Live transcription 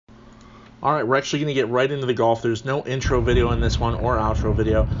All right, we're actually going to get right into the golf. There's no intro video in this one or outro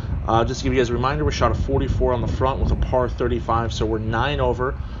video. Just to give you guys a reminder, we shot a 44 on the front with a par 35, so we're 9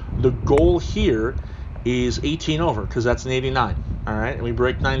 over. The goal here is 18 over because that's an 89, all right? And we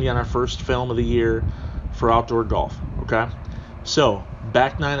break 90 on our first film of the year for outdoor golf, okay? So,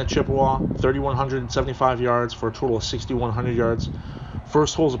 back 9 at Chippewa, 3,175 yards for a total of 6,100 yards.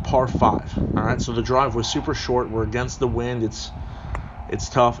 First hole is a par 5, all right? So the drive was super short. We're against the wind. It's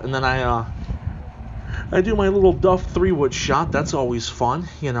tough. And then I do my little Duff 3-wood shot. That's always fun,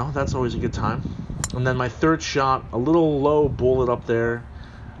 you know. That's always a good time. And then my third shot, a little low bullet up there.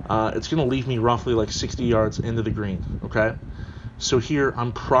 It's going to leave me roughly like 60 yards into the green, okay? So here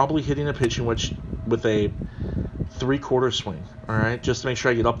I'm probably hitting a pitching wedge with a 3/4 swing, all right? Just to make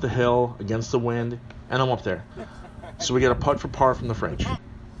sure I get up the hill against the wind, and I'm up there. So we get a putt for par from the French, all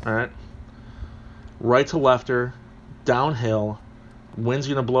right? Right to lefter, downhill. Wind's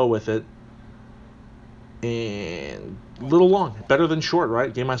going to blow with it, and a little long. Better than short,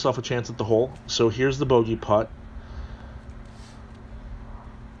 right? Gave myself a chance at the hole. So here's the bogey putt.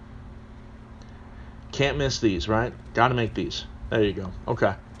 Can't miss these, right? Got to make these. There you go.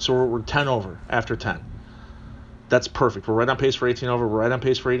 Okay, so we're 10 over after 10. That's perfect. We're right on pace for 18 over. We're right on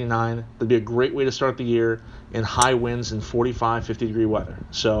pace for 89. That'd be a great way to start the year in high winds and 45, 50-degree weather.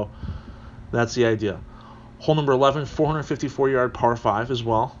 So that's the idea. Hole number 11, 454-yard par 5 as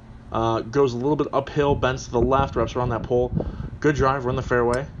well. Goes a little bit uphill, bends to the left, wraps around that pole. Good drive, run the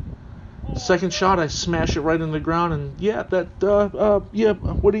fairway. Second shot, I smash it right into the ground, and yeah,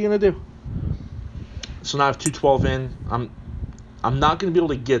 what are you gonna do? So now I have 212 in. I'm not gonna be able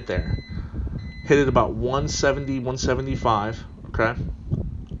to get there. Hit it about 170, 175. Okay.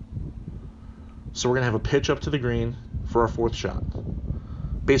 So we're gonna have a pitch up to the green for our fourth shot.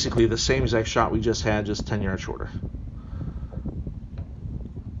 Basically the same exact shot we just had, just 10 yards shorter.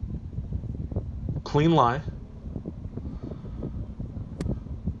 Clean lie.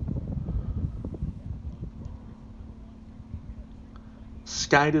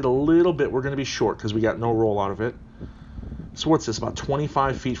 Skied it a little bit. We're going to be short because we got no roll out of it. So what's this? About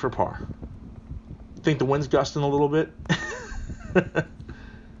 25 feet for par. Think the wind's gusting a little bit?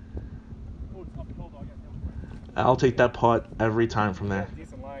 I'll take that putt every time from there.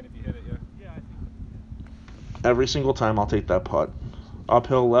 Decent line if you hit it, yeah. Every single time I'll take that putt.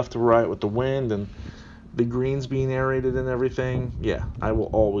 Uphill, left to right with the wind and the greens being aerated and everything. Yeah, I will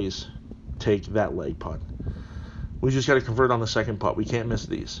always take that leg putt. We just got to convert on the second putt. We can't miss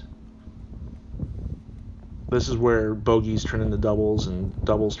these. This is where bogeys turn into doubles and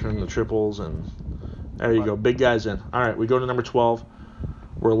doubles turn into triples, and there you go. Big guys in. All right, we go to number 12.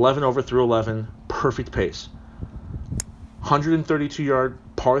 We're 11 over through 11. Perfect pace. 132-yard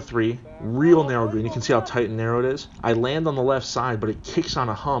par 3, real narrow green. You can see how tight and narrow it is. I land on the left side, but it kicks on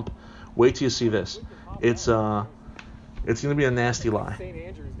a hump. Wait till you see this. It's going to be a nasty lie. St.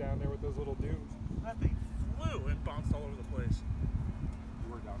 Andrews down there with those little dunes. That thing flew and bounced all over the place.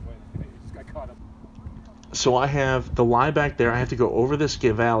 You were downwind. You just got caught up. So I have the lie back there. I have to go over this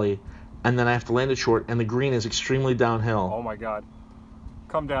valley, and then I have to land it short, and the green is extremely downhill. Oh my God.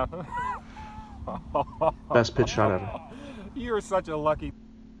 Come down. Best pitch shot ever. You're such a lucky.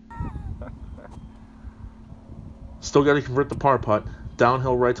 Still got to convert the par putt.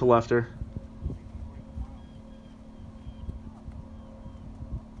 Downhill right to lefter.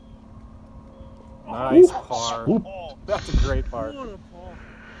 Nice par. That's a great par.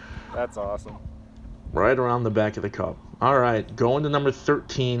 That's awesome. Right around the back of the cup. All right, going to number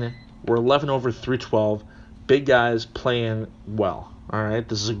 13. We're 11 over through 12. Big guys playing well. All right,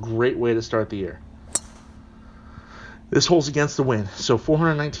 this is a great way to start the year. This hole's against the wind, so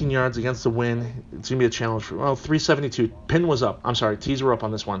 419 yards against the wind. It's going to be a challenge for, 372. Pin was up. I'm sorry, tees were up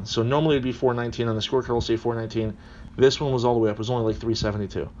on this one. So normally it'd be 419 on the scorecard. Will say 419. This one was all the way up. It was only like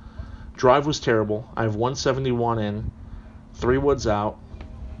 372. Drive was terrible. I have 171 in, 3 woods out.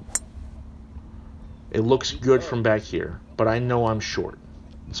 It looks good from back here, but I know I'm short.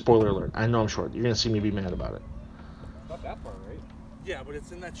 Spoiler alert. I know I'm short. You're going to see me be mad about it. Not that far, right? Yeah, but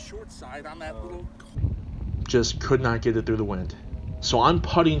it's in that short side on that little... Just could not get it through the wind. So I'm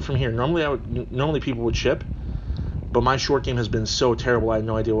putting from here. Normally people would chip, but my short game has been so terrible I had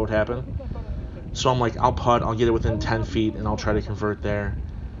no idea what would happen. So I'm like, I'll putt, I'll get it within 10 feet, and I'll try to convert there.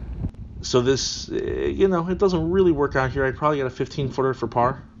 So this, it doesn't really work out here. I probably got a 15-footer for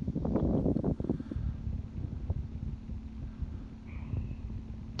par.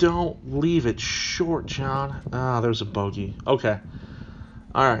 Don't leave it short, John. There's a bogey. Okay.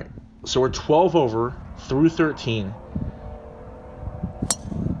 All right. So we're 12 over through 13.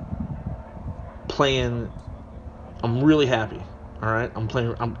 Playing, I'm really happy. All right, I'm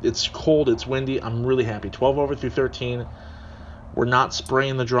playing. It's cold. It's windy. I'm really happy. 12 over through 13. We're not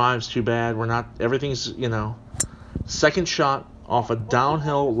spraying the drives too bad. We're not. Everything's, you know. Second shot off a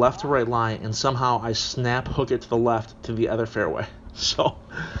downhill left to right line, and somehow I snap hook it to the left to the other fairway. So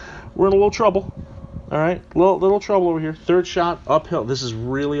we're in a little trouble. All right, little trouble over here. Third shot uphill. This is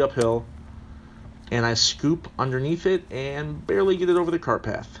really uphill, and I scoop underneath it and barely get it over the cart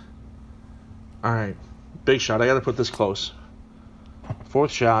path. All right, big shot. I got to put this close.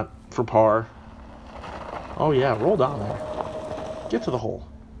 Fourth shot for par. Oh yeah, roll down there. Get to the hole.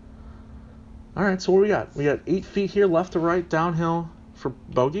 All right, so what we got? We got 8 feet here, left to right, downhill for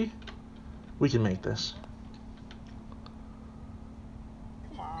bogey. We can make this.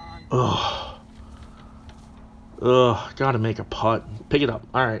 Come on. Ugh, gotta make a putt. Pick it up.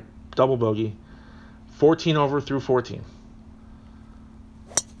 All right, double bogey. 14 over through 14.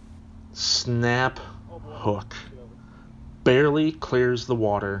 Snap hook. Barely clears the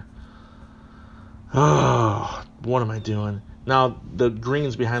water. Oh, what am I doing? Now, the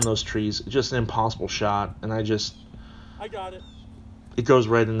green's behind those trees. Just an impossible shot, and I got it. It goes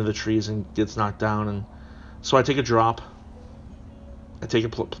right into the trees and gets knocked down, and so I take a drop. I take a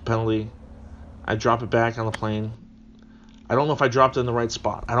penalty. I drop it back on the plane. I don't know if I dropped it in the right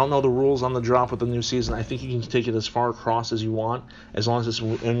spot. I don't know the rules on the drop with the new season. I think you can take it as far across as you want, as long as it's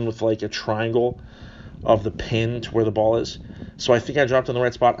in with like a triangle of the pin to where the ball is. So I think I dropped it in the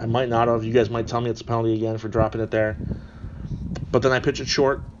right spot. I might not have. You guys might tell me it's a penalty again for dropping it there. But then I pitch it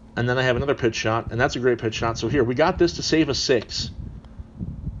short, and then I have another pitch shot, and that's a great pitch shot. So here, we got this to save a 6.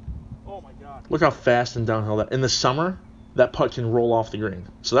 Oh my God. Look how fast and downhill that. In the summer, that putt can roll off the green.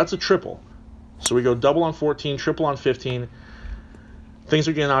 So that's a triple. So we go double on 14, triple on 15. Things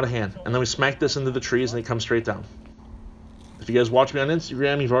are getting out of hand. And then we smack this into the trees, and it comes straight down. If you guys watch me on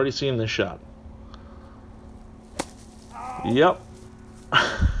Instagram, you've already seen this shot. Yep.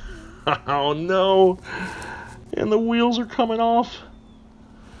 Oh, no. And the wheels are coming off.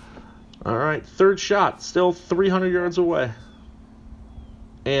 All right, third shot, still 300 yards away.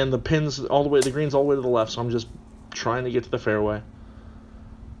 And the pin's all the way, the green's all the way to the left, so I'm just trying to get to the fairway.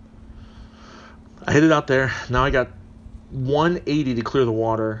 I hit it out there. Now I got 180 to clear the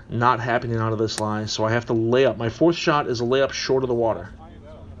water, not happening out of this lie, so I have to lay up. My fourth shot is a layup short of the water.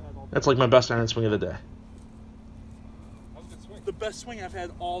 That's like my best iron swing of the day. The best swing I've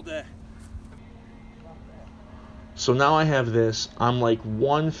had all day. So now I have this. I'm like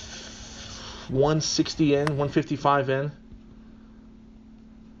 160 in, 155 in.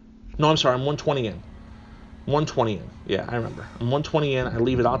 No, I'm sorry. I'm 120 in. 120 in. Yeah, I remember. I'm 120 in. I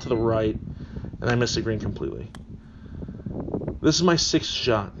leave it out to the right, and I miss the green completely. This is my 6th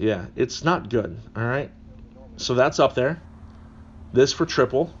shot. Yeah, it's not good. All right. So that's up there. This for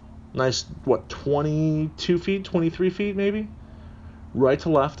triple. Nice, what, 22 feet, 23 feet maybe? Right to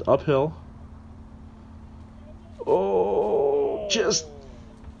left, uphill. Oh, just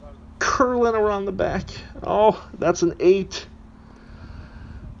curling around the back. Oh, that's an 8.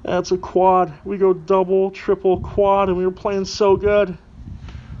 That's a quad. We go double, triple, quad, and we were playing so good.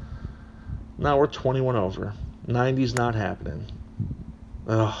 Now we're 21 over. 90's not happening.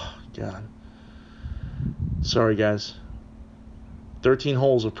 Oh, God. Sorry, guys. 13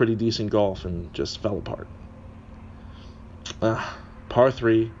 holes of pretty decent golf and just fell apart. Par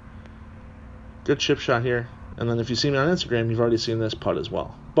 3. Good chip shot here. And then if you see me on Instagram, you've already seen this putt as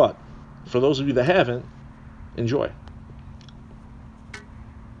well. But for those of you that haven't, enjoy.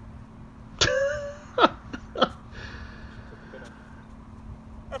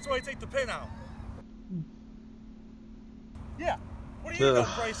 That's why I take the pin out. Yeah. What do you know,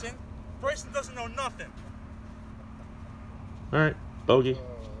 Bryson? Bryson doesn't know nothing. All right, bogey.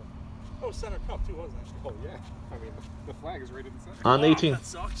 Oh, center cup too, wasn't it? Oh yeah. I mean, the flag is right in the center. On 18. That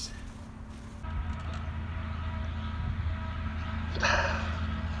sucks.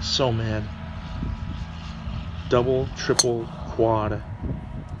 So mad. Double, triple, quad,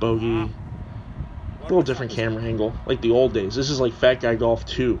 bogey. A little different camera angle, like the old days. This is like Fat Guy Golf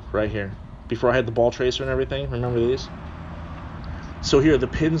 2 right here. Before I had the ball tracer and everything. Remember these? So here, the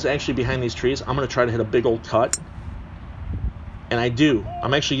pin's actually behind these trees. I'm going to try to hit a big old cut. And I do.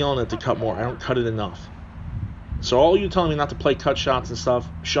 I'm actually yelling at it to cut more. I don't cut it enough. So all you telling me not to play cut shots and stuff,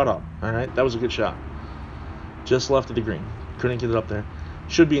 shut up. All right? That was a good shot. Just left of the green. Couldn't get it up there.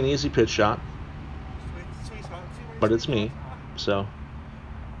 Should be an easy pitch shot. But it's me. So.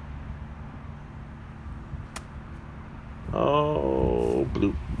 Oh,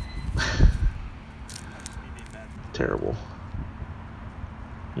 bloop. Terrible.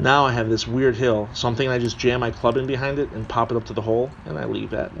 Now I have this weird hill, so I'm thinking I just jam my club in behind it and pop it up to the hole, and I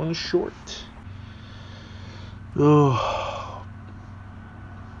leave that one short. Oh,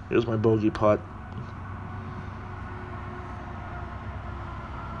 Here's my bogey putt.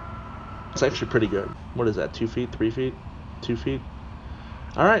 It's actually pretty good. What is that, 2 feet, 3 feet, 2 feet?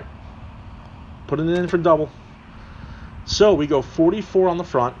 All right, putting it in for double. So we go 44 on the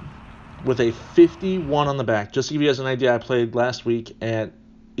front with a 51 on the back. Just to give you guys an idea, I played last week at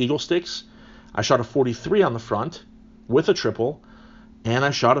Eagle Sticks. I shot a 43 on the front with a triple, and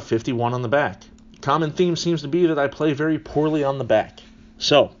I shot a 51 on the back. Common theme seems to be that I play very poorly on the back.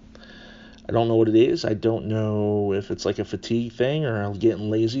 So I don't know what it is. I don't know if it's like a fatigue thing or a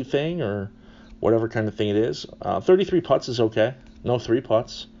getting lazy thing or whatever kind of thing it is. 33 putts is okay. No 3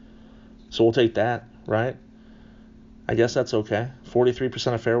 putts. So we'll take that, right? I guess that's okay.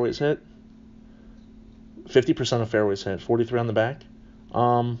 43% of fairways hit. 50% of fairways hit. 43 on the back.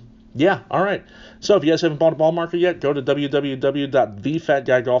 Yeah, all right. So if you guys haven't bought a ball marker yet, go to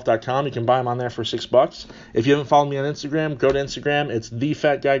www.thefatguygolf.com. You can buy them on there for $6. If you haven't followed me on Instagram, go to Instagram. It's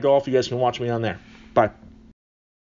thefatguygolf. You guys can watch me on there. Bye.